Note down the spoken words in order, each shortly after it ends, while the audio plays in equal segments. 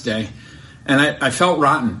day, and I felt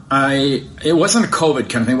rotten. It wasn't a COVID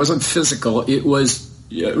kind of thing. It wasn't physical. It was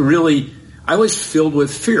really, I was filled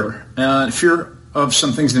with fear, fear of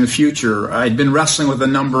some things in the future. I'd been wrestling with a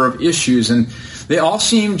number of issues, and they all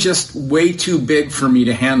seemed just way too big for me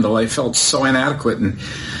to handle. I felt so inadequate, and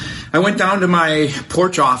I went down to my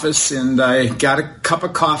porch office, and I got a cup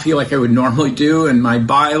of coffee like I would normally do, and my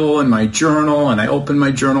Bible and my journal, and I opened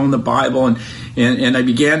my journal and the Bible, and I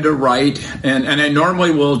began to write, and I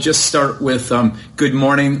normally will just start with, good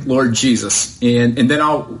morning, Lord Jesus, and then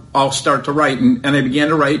I'll start to write, and I began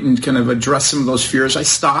to write and kind of address some of those fears. I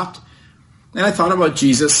stopped, and I thought about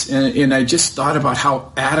Jesus, and I just thought about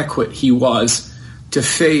how adequate he was to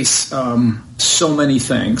face so many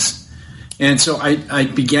things. And so I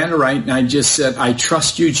began to write, and I just said, I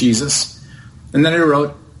trust you, Jesus. And then I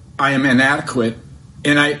wrote, I am inadequate.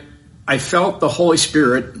 And I felt the Holy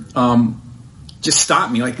Spirit just stop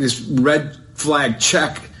me, like this red flag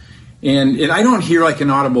check. And I don't hear like an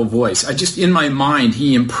audible voice. I just, in my mind,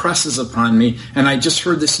 he impresses upon me, and I just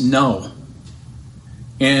heard this no.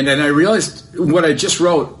 And I realized what I just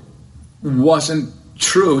wrote wasn't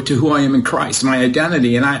true to who I am in Christ, my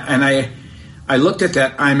identity. And I looked at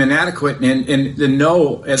that, I'm inadequate, and the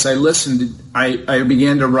no, as I listened, I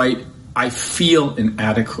began to write, I feel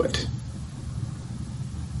inadequate.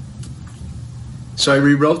 So I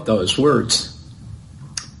rewrote those words.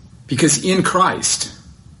 Because in Christ,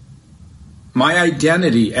 my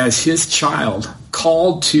identity as his child,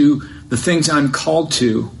 called to the things I'm called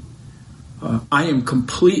to, I am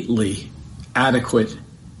completely adequate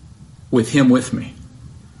with him with me.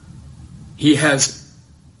 He has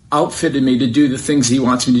outfitted me to do the things he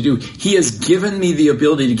wants me to do. He has given me the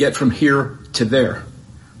ability to get from here to there.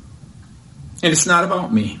 And it's not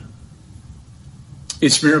about me.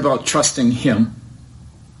 It's more about trusting him.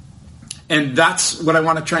 And that's what I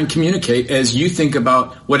want to try and communicate as you think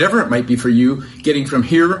about whatever it might be for you, getting from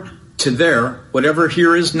here to there, whatever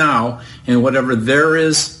here is now, and whatever there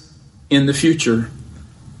is in the future.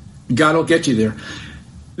 God will get you there.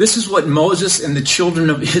 This is what Moses and the children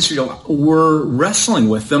of Israel were wrestling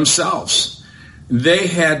with themselves. They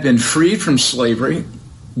had been freed from slavery.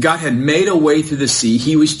 God had made a way through the sea.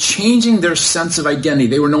 He was changing their sense of identity.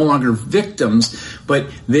 They were no longer victims, but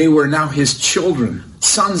they were now his children,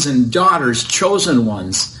 sons and daughters, chosen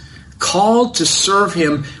ones, called to serve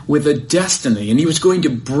him with a destiny. And he was going to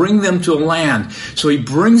bring them to a land. So he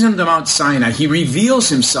brings them to Mount Sinai. He reveals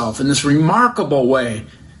himself in this remarkable way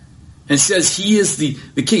and says he is the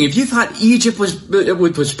king. If you thought Egypt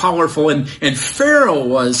was powerful and Pharaoh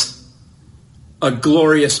was a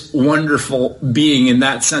glorious, wonderful being in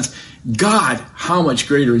that sense, God, how much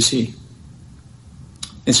greater is he?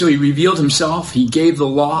 And so he revealed himself. He gave the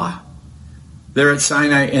law there at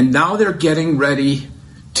Sinai, and now they're getting ready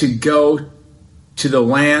to go to the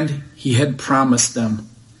land he had promised them.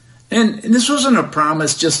 And this wasn't a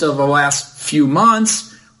promise just of the last few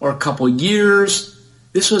months or a couple years.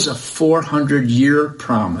 This was a 400-year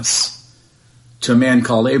promise to a man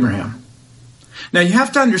called Abraham. Now, you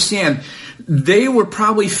have to understand, they were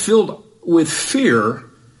probably filled with fear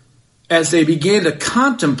as they began to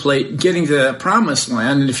contemplate getting to that promised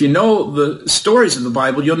land. And if you know the stories of the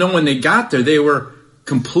Bible, you'll know when they got there, they were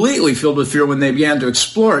completely filled with fear when they began to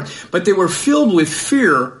explore it. But they were filled with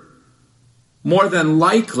fear more than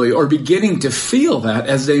likely, or beginning to feel that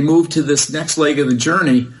as they moved to this next leg of the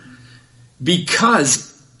journey,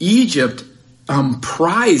 because Egypt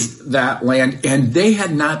prized that land, and they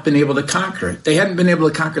had not been able to conquer it. They hadn't been able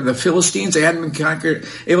to conquer the Philistines. They hadn't been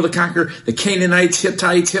able to conquer the Canaanites,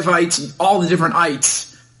 Hittites, Hivites, all the different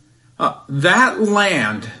ites. That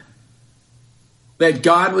land that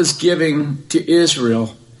God was giving to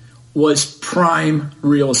Israel was prime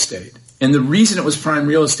real estate. And the reason it was prime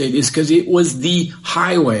real estate is because it was the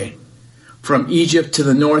highway from Egypt to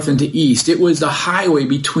the north and to east. It was the highway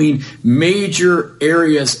between major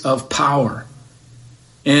areas of power.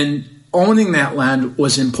 And owning that land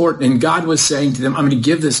was important. And God was saying to them, I'm going to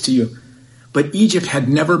give this to you. But Egypt had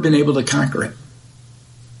never been able to conquer it.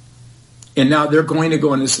 And now they're going to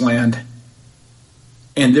go in this land,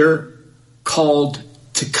 and they're called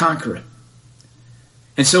to conquer it.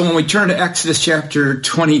 And so when we turn to Exodus chapter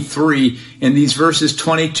 23, in these verses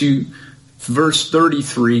 20 to verse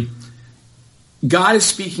 33, God is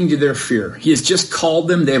speaking to their fear. He has just called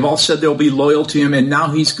them. They've all said they'll be loyal to him, and now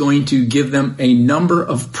he's going to give them a number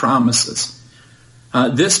of promises.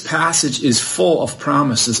 This passage is full of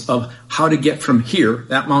promises of how to get from here,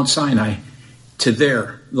 that Mount Sinai, to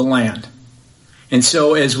there, the land. And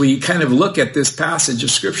so as we kind of look at this passage of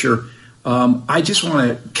Scripture, I just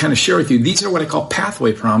want to kind of share with you, these are what I call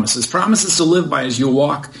pathway promises, promises to live by as you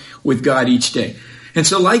walk with God each day. And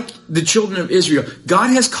so like the children of Israel, God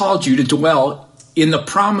has called you to dwell in the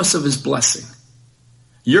promise of his blessing.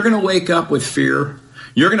 You're going to wake up with fear.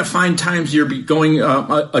 You're going to find times you're going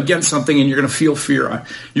against something and you're going to feel fear.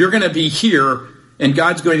 You're going to be here and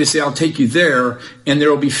God's going to say, I'll take you there, and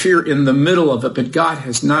there will be fear in the middle of it. But God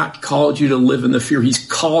has not called you to live in the fear. He's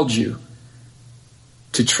called you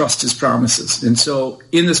to trust his promises. And so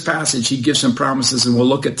in this passage, he gives some promises, and we'll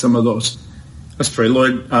look at some of those. Let's pray.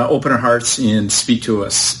 Lord, open our hearts and speak to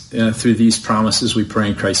us through these promises, we pray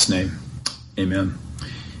in Christ's name. Amen.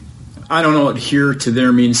 I don't know what here to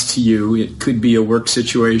there means to you. It could be a work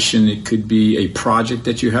situation. It could be a project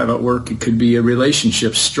that you have at work. It could be a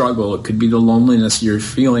relationship struggle. It could be the loneliness you're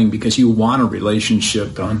feeling because you want a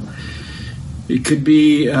relationship. It could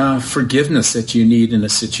be forgiveness that you need in a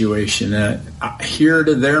situation. Here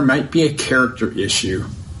to there might be a character issue.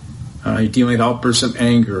 Dealing with outbursts of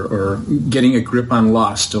anger, or getting a grip on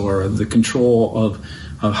lust, or the control of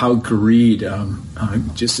how greed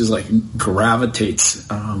just is like gravitates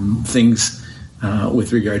things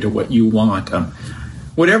with regard to what you want.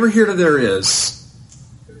 Whatever here to there is,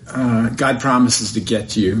 God promises to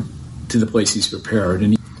get you to the place he's prepared.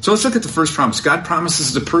 So let's look at the first promise. God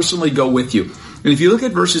promises to personally go with you. And if you look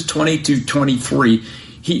at verses 20 to 23,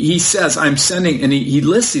 he says, I'm sending, and he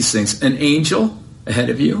lists these things, an angel ahead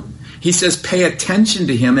of you. He says, pay attention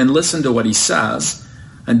to him and listen to what he says,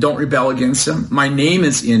 and don't rebel against him. My name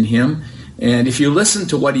is in him, and if you listen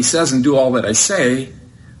to what he says and do all that I say,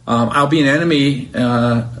 I'll be an enemy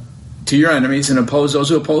to your enemies and oppose those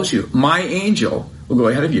who oppose you. My angel will go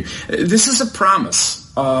ahead of you. This is a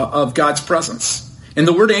promise of God's presence. And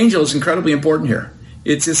the word angel is incredibly important here.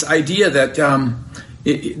 It's this idea that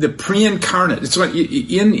the pre-incarnate, it's what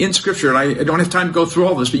in Scripture, and I don't have time to go through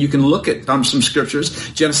all this, but you can look at some Scriptures.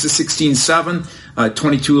 Genesis 16:7,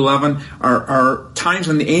 22:11 are times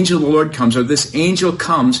when the angel of the Lord comes, or this angel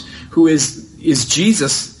comes, who is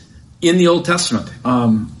Jesus in the Old Testament.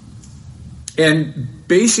 And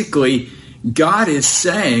basically, God is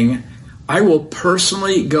saying, I will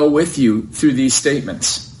personally go with you through these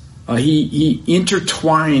statements. He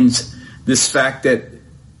intertwines this fact that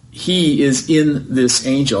he is in this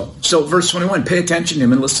angel. So verse 21, pay attention to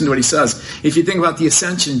him and listen to what he says. If you think about the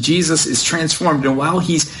ascension, Jesus is transformed, and while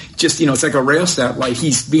he's just, it's like a rheostat light,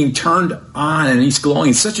 he's being turned on and he's glowing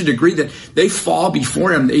in such a degree that they fall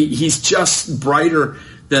before him. He's just brighter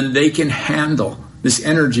than they can handle, this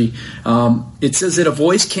energy. It says that a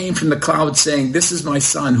voice came from the cloud saying, this is my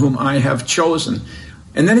son whom I have chosen.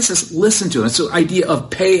 And then it says, listen to him. It's the idea of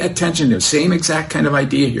pay attention to him. Same exact kind of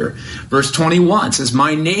idea here. Verse 21 says,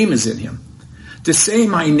 my name is in him. To say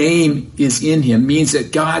my name is in him means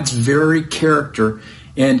that God's very character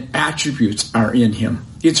and attributes are in him.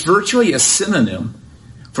 It's virtually a synonym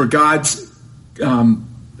for God's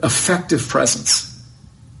effective presence.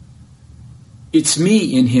 It's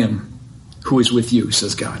me in him who is with you,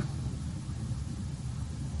 says God.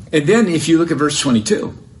 And then if you look at verse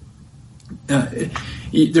 22,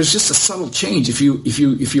 there's just a subtle change. If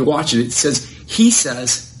you watch it, it says, he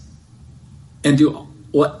says, and do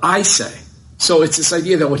what I say. So it's this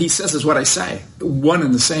idea that what he says is what I say. One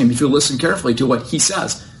and the same, if you listen carefully to what he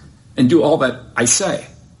says and do all that I say.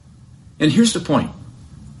 And here's the point.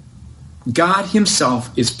 God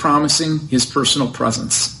himself is promising his personal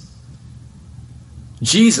presence.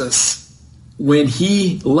 Jesus, when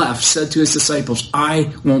he left, said to his disciples,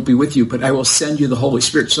 I won't be with you, but I will send you the Holy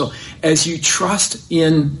Spirit. So as you trust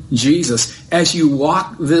in Jesus, as you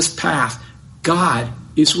walk this path, God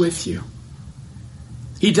is with you.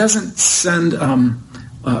 He doesn't send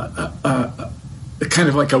kind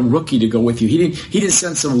of like a rookie to go with you. He didn't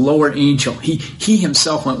send some lower angel. He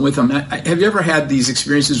himself went with them. Have you ever had these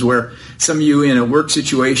experiences where some of you in a work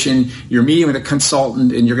situation, you're meeting with a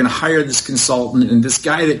consultant and you're going to hire this consultant, and this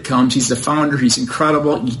guy that comes, he's the founder, he's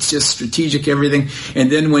incredible, he's just strategic, everything.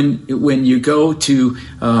 And then when you go to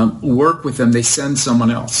work with them, they send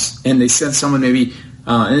someone else. And they send someone maybe,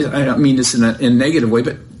 and I don't mean this in a negative way,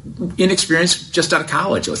 but inexperienced, just out of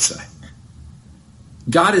college, let's say.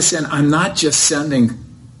 God is saying, I'm not just sending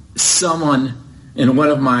someone in one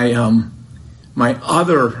of my my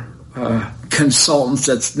other consultants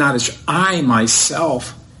that's not as... I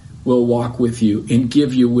myself will walk with you and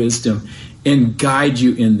give you wisdom and guide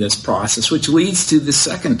you in this process, which leads to the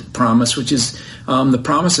second promise, which is the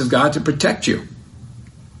promise of God to protect you.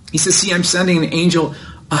 He says, see, I'm sending an angel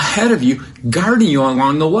ahead of you, guarding you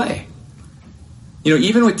along the way.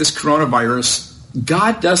 Even with this coronavirus,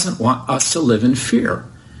 God doesn't want us to live in fear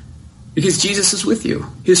because Jesus is with you.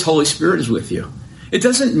 His Holy Spirit is with you. It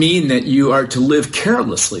doesn't mean that you are to live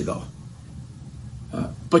carelessly, though.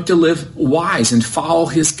 but to live wise and follow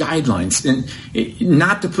his guidelines and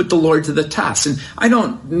not to put the Lord to the test. And I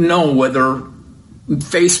don't know whether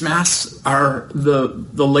face masks are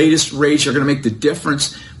the latest rage are going to make the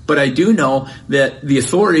difference, but I do know that the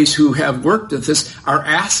authorities who have worked at this are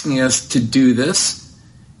asking us to do this.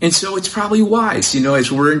 And so it's probably wise,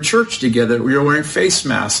 as we're in church together, we're wearing face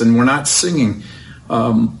masks and we're not singing.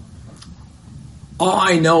 All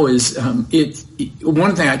I know is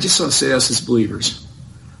one thing I just want to say to us as believers,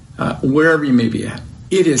 wherever you may be at,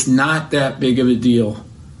 it is not that big of a deal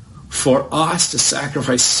for us to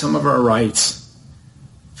sacrifice some of our rights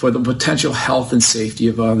for the potential health and safety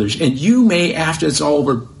of others. And you may, after it's all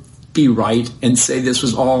over, be right and say this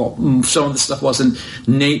was all, some of the stuff wasn't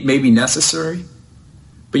maybe necessary.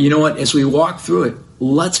 But you know what? As we walk through it,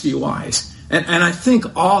 let's be wise. And I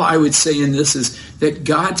think all I would say in this is that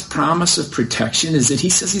God's promise of protection is that he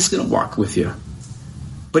says he's going to walk with you.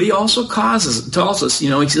 But he also tells us,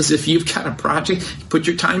 he says if you've got a project, put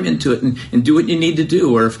your time into it and do what you need to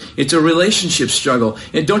do. Or if it's a relationship struggle,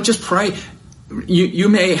 and don't just pray. You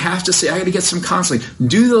may have to say, I got to get some counseling.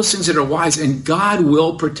 Do those things that are wise, and God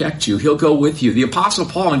will protect you. He'll go with you. The Apostle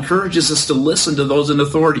Paul encourages us to listen to those in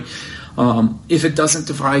authority if it doesn't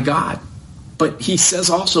defy God. But he says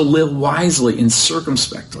also live wisely and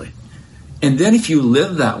circumspectly. And then if you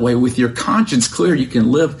live that way with your conscience clear, you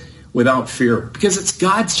can live without fear because it's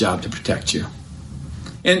God's job to protect you.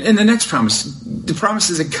 And the next promise, the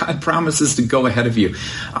promise is that God promises to go ahead of you.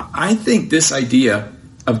 I think this idea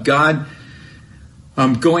of God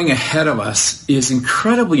going ahead of us is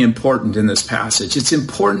incredibly important in this passage. It's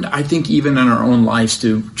important, I think, even in our own lives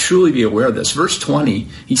to truly be aware of this. Verse 20,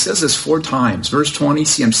 he says this 4 times. Verse 20,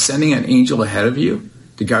 see, I'm sending an angel ahead of you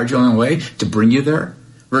to guard you on the way, to bring you there.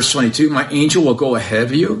 Verse 22, my angel will go ahead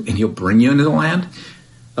of you, and he'll bring you into the land.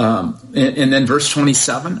 And then verse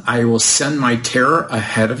 27, I will send my terror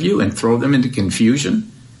ahead of you and throw them into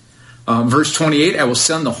confusion. Verse 28, I will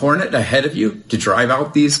send the hornet ahead of you to drive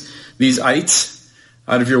out these ites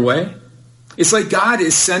out of your way. It's like God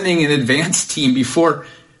is sending an advance team before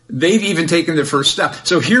they've even taken their first step.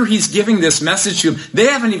 So here he's giving this message to them. They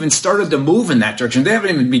haven't even started to move in that direction. They haven't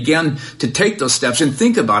even begun to take those steps. And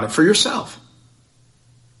think about it for yourself.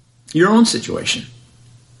 Your own situation.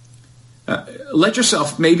 Let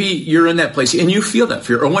yourself, maybe you're in that place and you feel that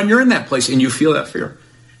fear. Or when you're in that place and you feel that fear,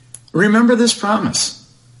 remember this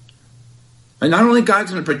promise. And not only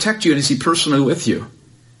God's going to protect you and is he personally with you,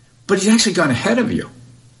 but he's actually gone ahead of you.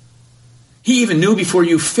 He even knew before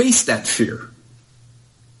you faced that fear.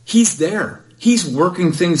 He's there. He's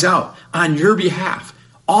working things out on your behalf.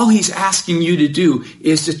 All he's asking you to do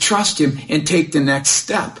is to trust him and take the next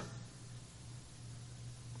step.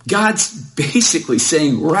 God's basically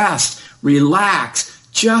saying rest, relax,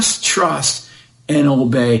 just trust and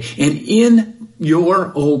obey. And in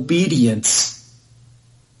your obedience,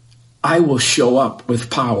 I will show up with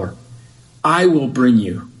power. I will bring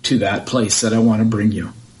you to that place that I want to bring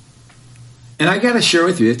you. And I got to share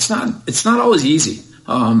with you, it's not always easy.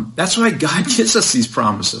 That's why God gives us these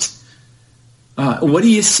promises. What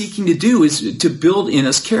he is seeking to do is to build in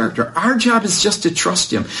us character. Our job is just to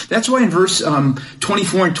trust him. That's why in verse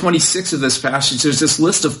 24 and 26 of this passage, there's this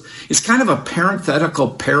list of, it's kind of a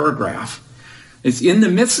parenthetical paragraph. It's in the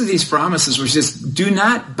midst of these promises where he says, do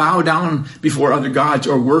not bow down before other gods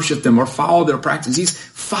or worship them or follow their practices.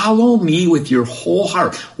 Follow me with your whole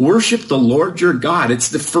heart. Worship the Lord your God. It's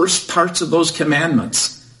the first parts of those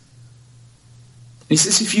commandments. And he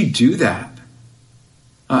says, if you do that,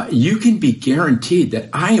 you can be guaranteed that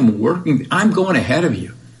I'm going ahead of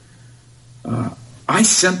you. I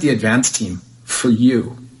sent the advance team for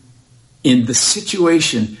you in the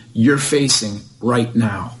situation you're facing right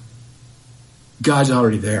now. God's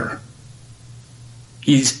already there.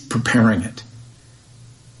 He's preparing it.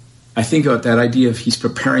 I think about that idea of he's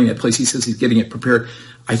preparing that place. He says he's getting it prepared.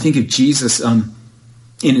 I think of Jesus in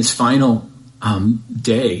his final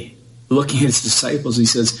day, looking at his disciples. He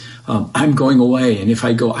says, I'm going away, and if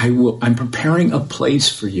I go, I'm preparing a place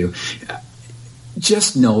for you.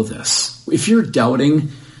 Just know this. If you're doubting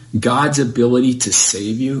God's ability to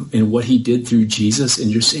save you and what he did through Jesus, and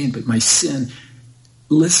you're saying, but my sin,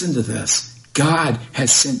 listen to this. God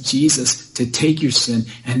has sent Jesus to take your sin.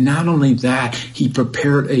 And not only that, he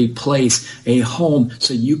prepared a place, a home,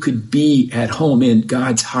 so you could be at home in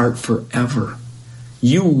God's heart forever.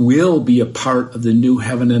 You will be a part of the new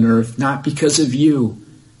heaven and earth, not because of you,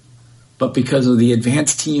 but because of the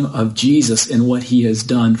advance team of Jesus and what he has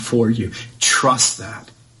done for you. Trust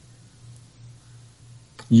that.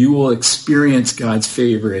 You will experience God's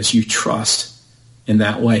favor as you trust in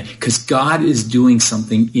that way, because God is doing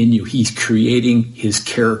something in you. He's creating his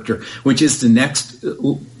character, which is the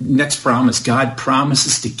next promise. God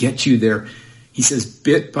promises to get you there. He says,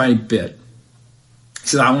 bit by bit. He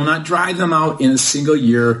says, I will not drive them out in a single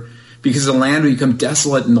year, because the land will become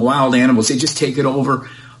desolate and the wild animals, they just take it over.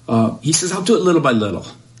 He says, I'll do it little by little.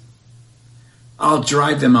 I'll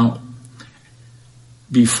drive them out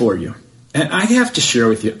before you. And I have to share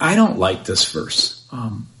with you, I don't like this verse.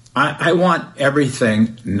 I want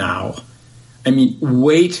everything now. I mean,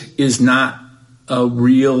 wait is not a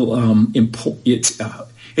real,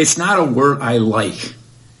 it's not a word I like.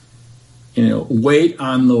 Wait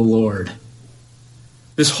on the Lord.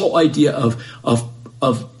 This whole idea of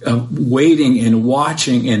waiting and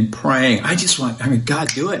watching and praying. God,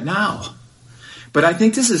 do it now. But I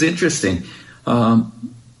think this is interesting.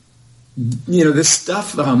 This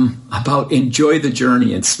stuff about enjoy the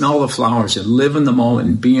journey and smell the flowers and live in the moment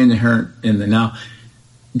and be in the now.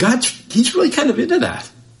 God, he's really kind of into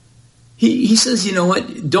that. He says, you know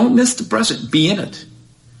what? Don't miss the present. Be in it.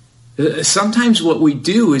 Sometimes what we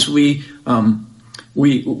do is we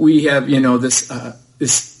have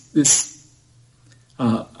this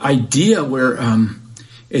idea where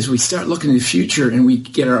as we start looking at the future and we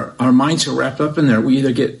get our minds so wrapped up in there, we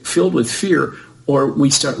either get filled with fear or we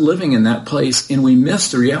start living in that place and we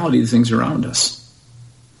miss the reality of the things around us.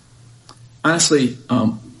 Honestly,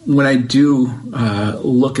 when I do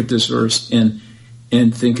look at this verse and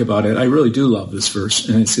think about it, I really do love this verse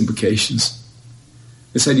and its implications.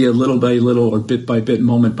 This idea, little by little or bit by bit,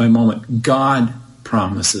 moment by moment, God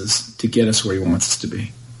promises to get us where he wants us to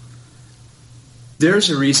be. There's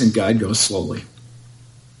a reason God goes slowly.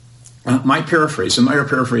 My paraphrase, the Meyer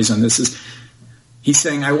paraphrase on this is, he's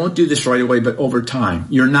saying, I won't do this right away, but over time.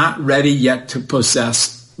 You're not ready yet to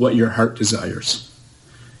possess what your heart desires.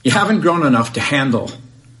 You haven't grown enough to handle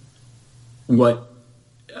what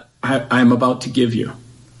I'm about to give you.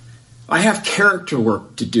 I have character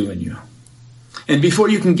work to do in you. And before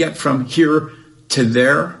you can get from here to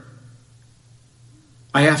there,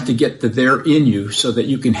 I have to get the there in you so that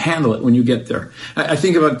you can handle it when you get there. I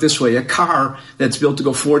think about it this way. A car that's built to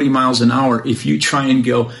go 40 miles an hour, if you try and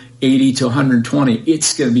go 80 to 120,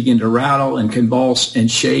 it's going to begin to rattle and convulse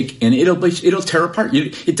and shake, and it'll tear apart.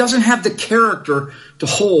 It doesn't have the character to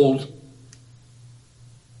hold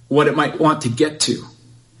what it might want to get to.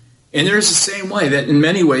 And there's the same way that in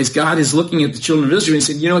many ways God is looking at the children of Israel and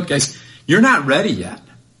saying, you know what, guys, you're not ready yet.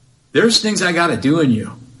 There's things I got to do in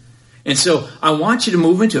you. And so I want you to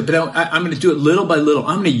move into it, but I'm going to do it little by little.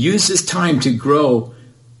 I'm going to use this time to grow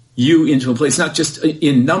you into a place, not just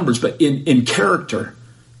in numbers, but in character,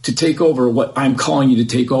 to take over what I'm calling you to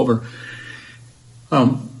take over.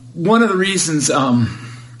 One of the reasons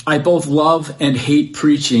I both love and hate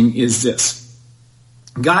preaching is this.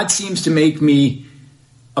 God seems to make me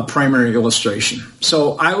a primary illustration.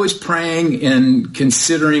 So I was praying and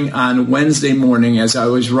considering on Wednesday morning as I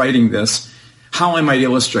was writing this, how I might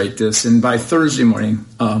illustrate this. And by Thursday morning,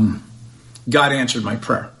 God answered my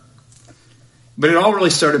prayer. But it all really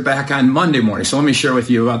started back on Monday morning. So let me share with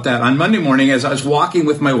you about that. On Monday morning, as I was walking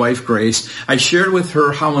with my wife, Grace, I shared with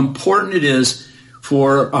her how important it is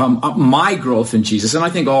for my growth in Jesus, and I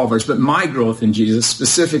think all of ours, but my growth in Jesus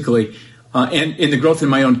specifically, and in the growth in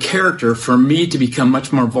my own character, for me to become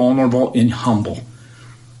much more vulnerable and humble.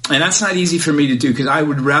 And that's not easy for me to do, because I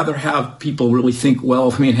would rather have people really think well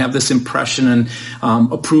of me and have this impression, and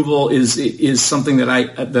approval is something that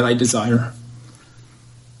I desire.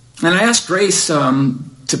 And I asked Grace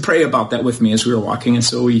to pray about that with me as we were walking, and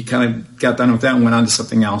so we kind of got done with that and went on to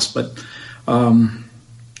something else. But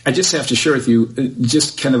I just have to share with you,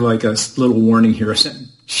 just kind of like a little warning here,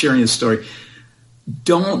 sharing this story.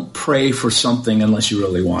 Don't pray for something unless you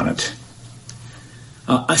really want it.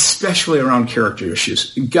 Especially around character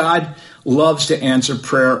issues. God loves to answer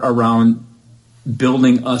prayer around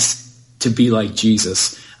building us to be like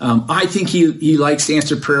Jesus. I think he likes to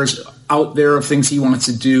answer prayers out there of things he wants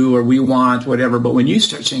to do or we want, whatever. But when you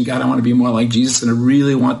start saying, God, I want to be more like Jesus and I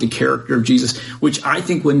really want the character of Jesus, which I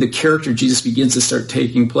think when the character of Jesus begins to start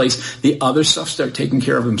taking place, the other stuff start taking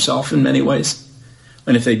care of himself in many ways.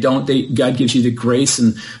 And if they don't, God gives you the grace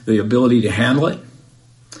and the ability to handle it.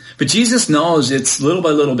 But Jesus knows it's little by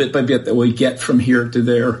little, bit by bit, that we get from here to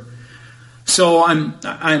there. So I'm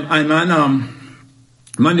on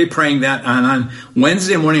Monday praying that, and on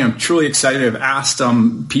Wednesday morning I'm truly excited. I've asked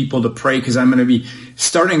people to pray because I'm going to be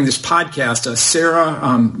starting this podcast. Sarah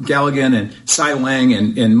Galligan and Cy Lang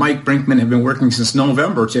and Mike Brinkman have been working since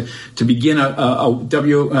November to begin a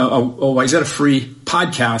WOYZ free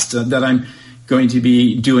podcast that I'm going to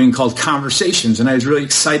be doing called Conversations. And I was really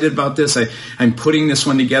excited about this. I'm putting this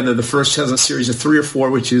one together. The first has a series of 3 or 4,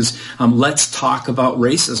 which is Let's Talk About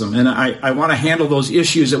Racism. And I want to handle those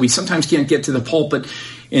issues that we sometimes can't get to the pulpit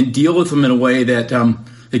and deal with them in a way that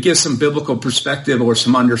gives some biblical perspective or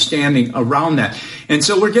some understanding around that. And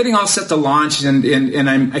so we're getting all set to launch, and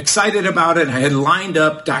I'm excited about it. I had lined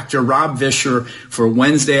up Dr. Rob Vischer for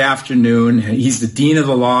Wednesday afternoon. He's the Dean of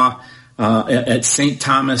the Law at St.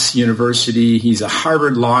 Thomas University. He's a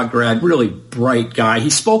Harvard Law grad, really bright guy.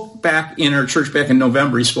 He spoke back in our church back in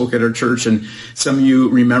November. He spoke at our church, and some of you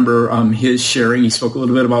remember his sharing. He spoke a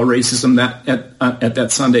little bit about racism at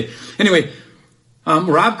that Sunday. Anyway,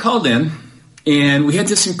 Rob called in, and we had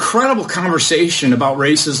this incredible conversation about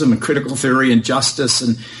racism and critical theory and justice,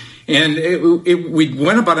 and we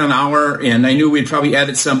went about an hour, and I knew we'd probably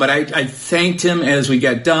added some, but I thanked him as we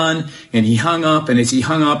got done, and he hung up, and as he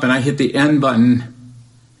hung up and I hit the end button,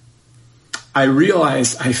 I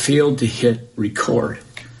realized I failed to hit record.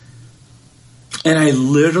 And I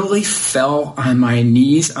literally fell on my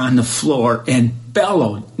knees on the floor and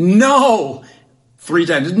bellowed, "No!" 3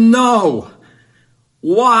 times. "No!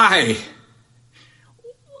 Why?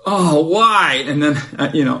 Oh, why?" And then,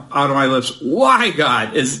 out of my lips, "Why,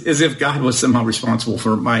 God?" As if God was somehow responsible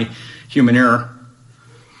for my human error.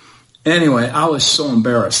 Anyway, I was so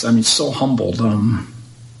embarrassed. So humbled.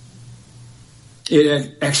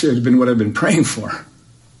 It actually had been what I've been praying for.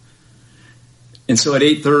 And so at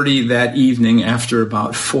 8:30 that evening, after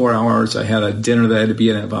about 4 hours, I had a dinner that I had to be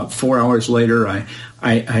in. About 4 hours later, I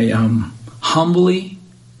humbly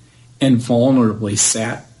and vulnerably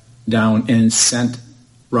sat down and sent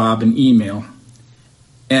Rob an email.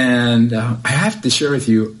 And I have to share with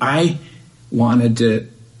you, I wanted to,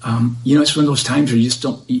 it's one of those times where you just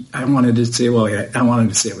don't, I wanted to say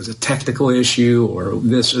it was a technical issue or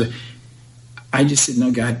this. I just said,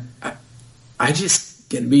 "No, God, I just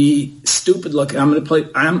going to be stupid. Look, I'm going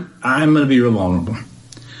to be real vulnerable."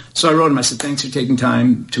 So I wrote him, I said, "Thanks for taking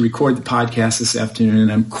time to record the podcast this afternoon, and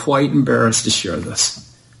I'm quite embarrassed to share this.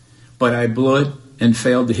 But I blew it and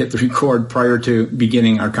failed to hit the record prior to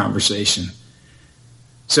beginning our conversation.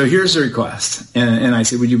 So here's the request." And I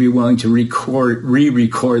said, "Would you be willing to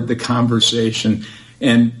re-record the conversation?"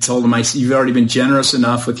 And told him, "You've already been generous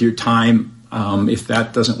enough with your time. If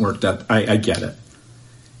that doesn't work, that I get it."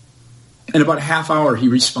 In about a half hour, he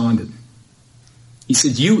responded. He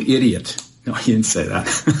said, "You idiot." No, he didn't say that.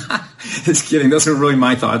 Just kidding. Those are really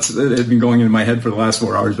my thoughts that had been going into my head for the last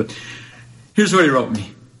 4 hours. But here's what he wrote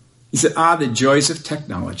me. He said, "The joys of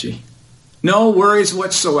technology. No worries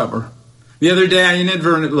whatsoever. The other day I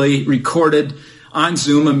inadvertently recorded on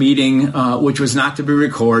Zoom a meeting which was not to be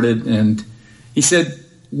recorded." And he said,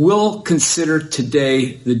 "We'll consider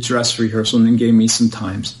today the dress rehearsal," and then gave me some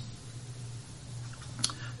times.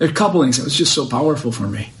 There are a couple things that was just so powerful for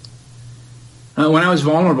me. When I was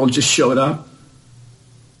vulnerable, just showed up.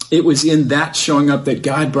 It was in that showing up that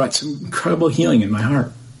God brought some incredible healing in my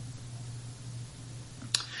heart.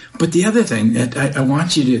 But the other thing that I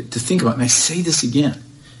want you to think about, and I say this again,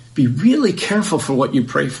 be really careful for what you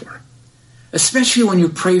pray for. Especially when you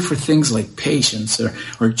pray for things like patience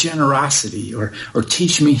or generosity or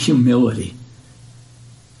teach me humility.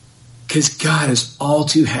 Because God is all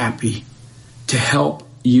too happy to help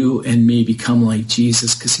you and me become like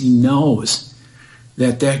Jesus, because he knows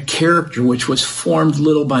that character which was formed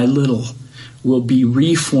little by little will be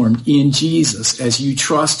reformed in Jesus as you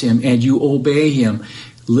trust him and you obey him.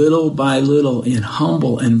 Little by little, in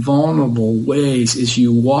humble and vulnerable ways, as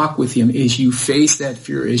you walk with him, as you face that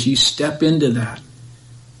fear, as you step into that,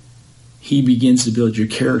 he begins to build your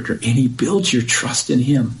character, and he builds your trust in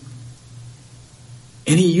him.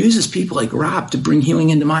 And he uses people like Rob to bring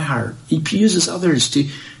healing into my heart. He uses others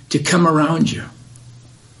to come around you.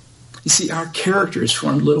 You see, our character is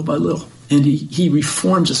formed little by little, and he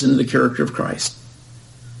reforms us into the character of Christ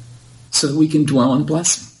so that we can dwell in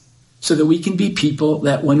blessing. So that we can be people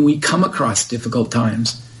that when we come across difficult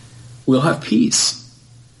times, we'll have peace.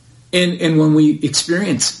 And when we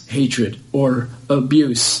experience hatred or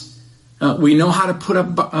abuse, we know how to put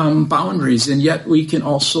up boundaries, and yet we can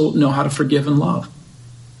also know how to forgive and love.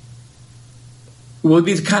 We'll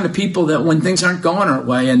be the kind of people that when things aren't going our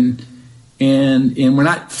way and we're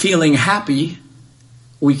not feeling happy,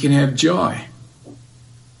 we can have joy.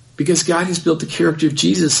 Because God has built the character of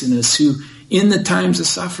Jesus in us, who in the times of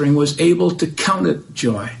suffering was able to count it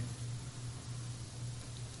joy.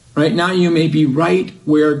 Right now you may be right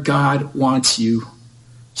where God wants you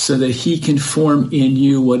so that he can form in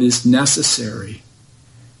you what is necessary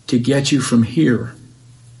to get you from here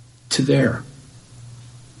to there.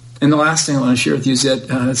 And the last thing I want to share with you is that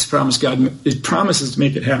God promises to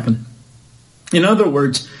make it happen. In other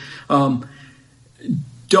words,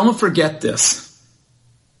 don't forget this.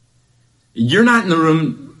 You're not in the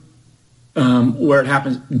room where it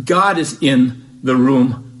happens. God is in the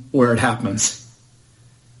room where it happens.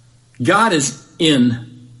 God is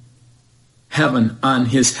in heaven on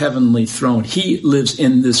his heavenly throne. He lives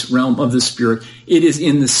in this realm of the Spirit. It is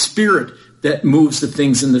in the Spirit that moves the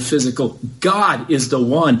things in the physical. God is the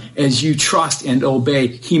one, as you trust and obey,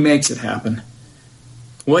 he makes it happen.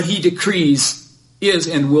 What he decrees is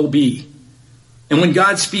and will be. And when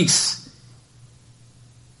God speaks,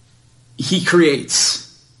 he creates.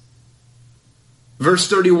 Verse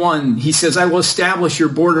 31, he says, I will establish your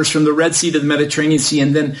borders from the Red Sea to the Mediterranean Sea,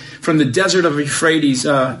 and then from the desert of Euphrates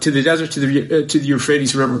to the desert to the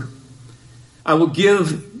Euphrates River. I will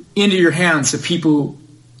give into your hands the people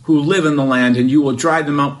who live in the land, and you will drive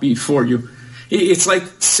them out before you. It's like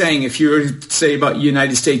saying, if you were to say about the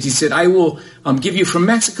United States, he said, I will give you from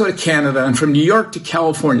Mexico to Canada and from New York to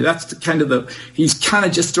California. That's he's kind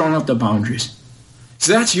of just throwing up the boundaries.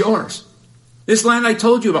 So that's yours. This land I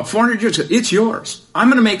told you about 400 years ago, it's yours. I'm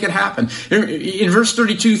going to make it happen. In verse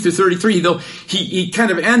 32 through 33, though, he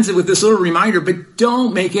kind of ends it with this little reminder, but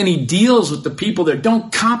don't make any deals with the people there.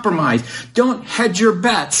 Don't compromise. Don't hedge your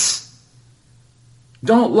bets.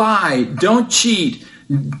 Don't lie. Don't cheat.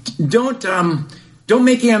 Don't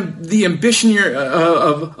make the ambition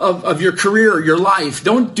of your career or your life.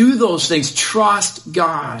 Don't do those things. Trust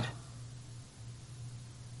God.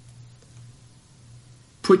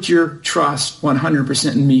 Put your trust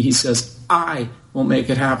 100% in me. He says, I will make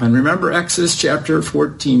it happen. Remember Exodus chapter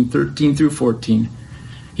 14, 13 through 14.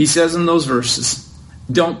 He says in those verses,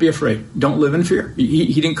 don't be afraid. Don't live in fear.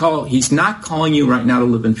 He's not calling you right now to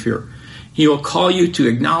live in fear. He will call you to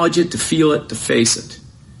acknowledge it, to feel it, to face it.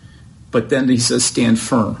 But then he says, stand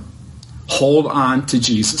firm. Hold on to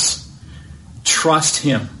Jesus. Trust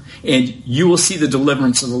him. And you will see the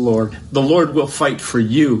deliverance of the Lord. The Lord will fight for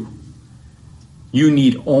you. You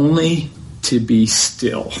need only to be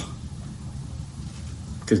still.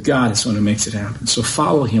 Because God is the one who makes it happen. So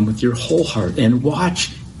follow him with your whole heart and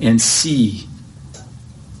watch and see.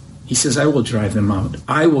 He says, I will drive them out.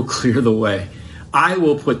 I will clear the way. I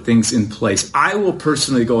will put things in place. I will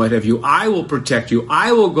personally go ahead of you. I will protect you.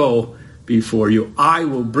 I will go before you. I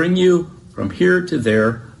will bring you from here to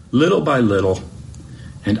there, little by little,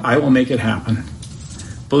 and I will make it happen.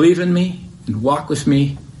 Believe in me and walk with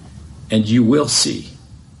me, and you will see.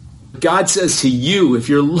 God says to you, if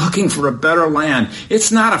you're looking for a better land,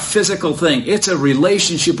 it's not a physical thing. It's a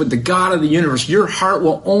relationship with the God of the universe. Your heart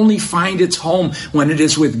will only find its home when it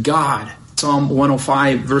is with God. Psalm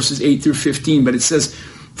 105, verses 8 through 15. But it says,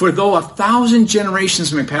 for though 1,000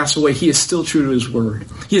 generations may pass away, he is still true to his word.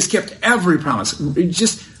 He has kept every promise.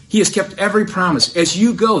 He has kept every promise. As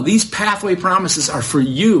you go, these pathway promises are for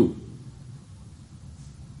you.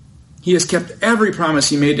 He has kept every promise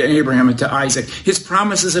he made to Abraham and to Isaac. His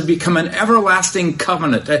promises have become an everlasting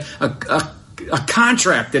covenant, a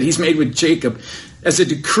contract that he's made with Jacob as a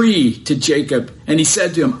decree to Jacob. And he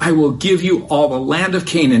said to him, I will give you all the land of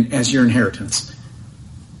Canaan as your inheritance.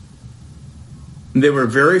 And they were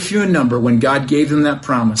very few in number when God gave them that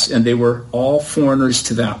promise, and they were all foreigners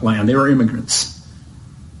to that land. They were immigrants.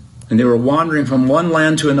 And they were wandering from one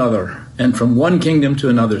land to another and from one kingdom to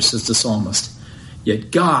another, says the psalmist.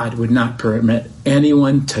 Yet God would not permit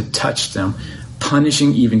anyone to touch them,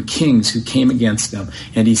 punishing even kings who came against them.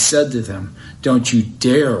 And he said to them, don't you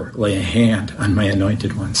dare lay a hand on my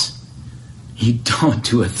anointed ones. You don't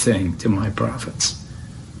do a thing to my prophets.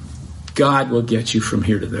 God will get you from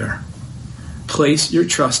here to there. Place your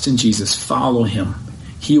trust in Jesus. Follow him.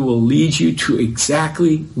 He will lead you to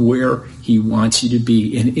exactly where he wants you to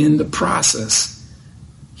be. And in the process,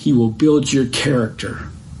 he will build your character.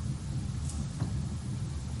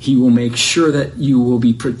 He will make sure that you will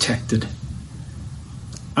be protected.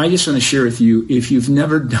 I just want to share with you, if you've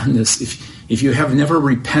never done this, if you have never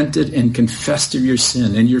repented and confessed of your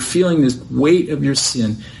sin, and you're feeling this weight of your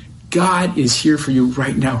sin, God is here for you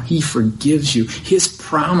right now. He forgives you. His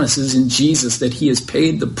promise is in Jesus that he has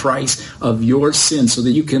paid the price of your sin so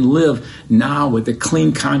that you can live now with a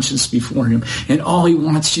clean conscience before him. And all he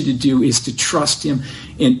wants you to do is to trust him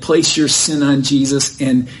and place your sin on Jesus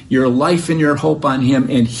and your life and your hope on him,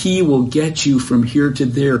 and he will get you from here to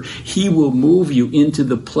there. He will move you into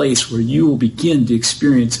the place where you will begin to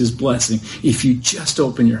experience his blessing if you just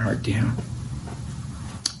open your heart to him.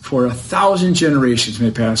 For 1,000 generations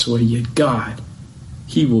may pass away, yet God,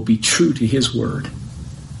 he will be true to his word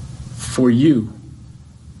for you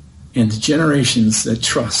and the generations that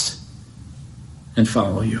trust and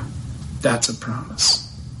follow you. That's a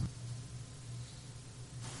promise.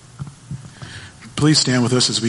 Please stand with us as we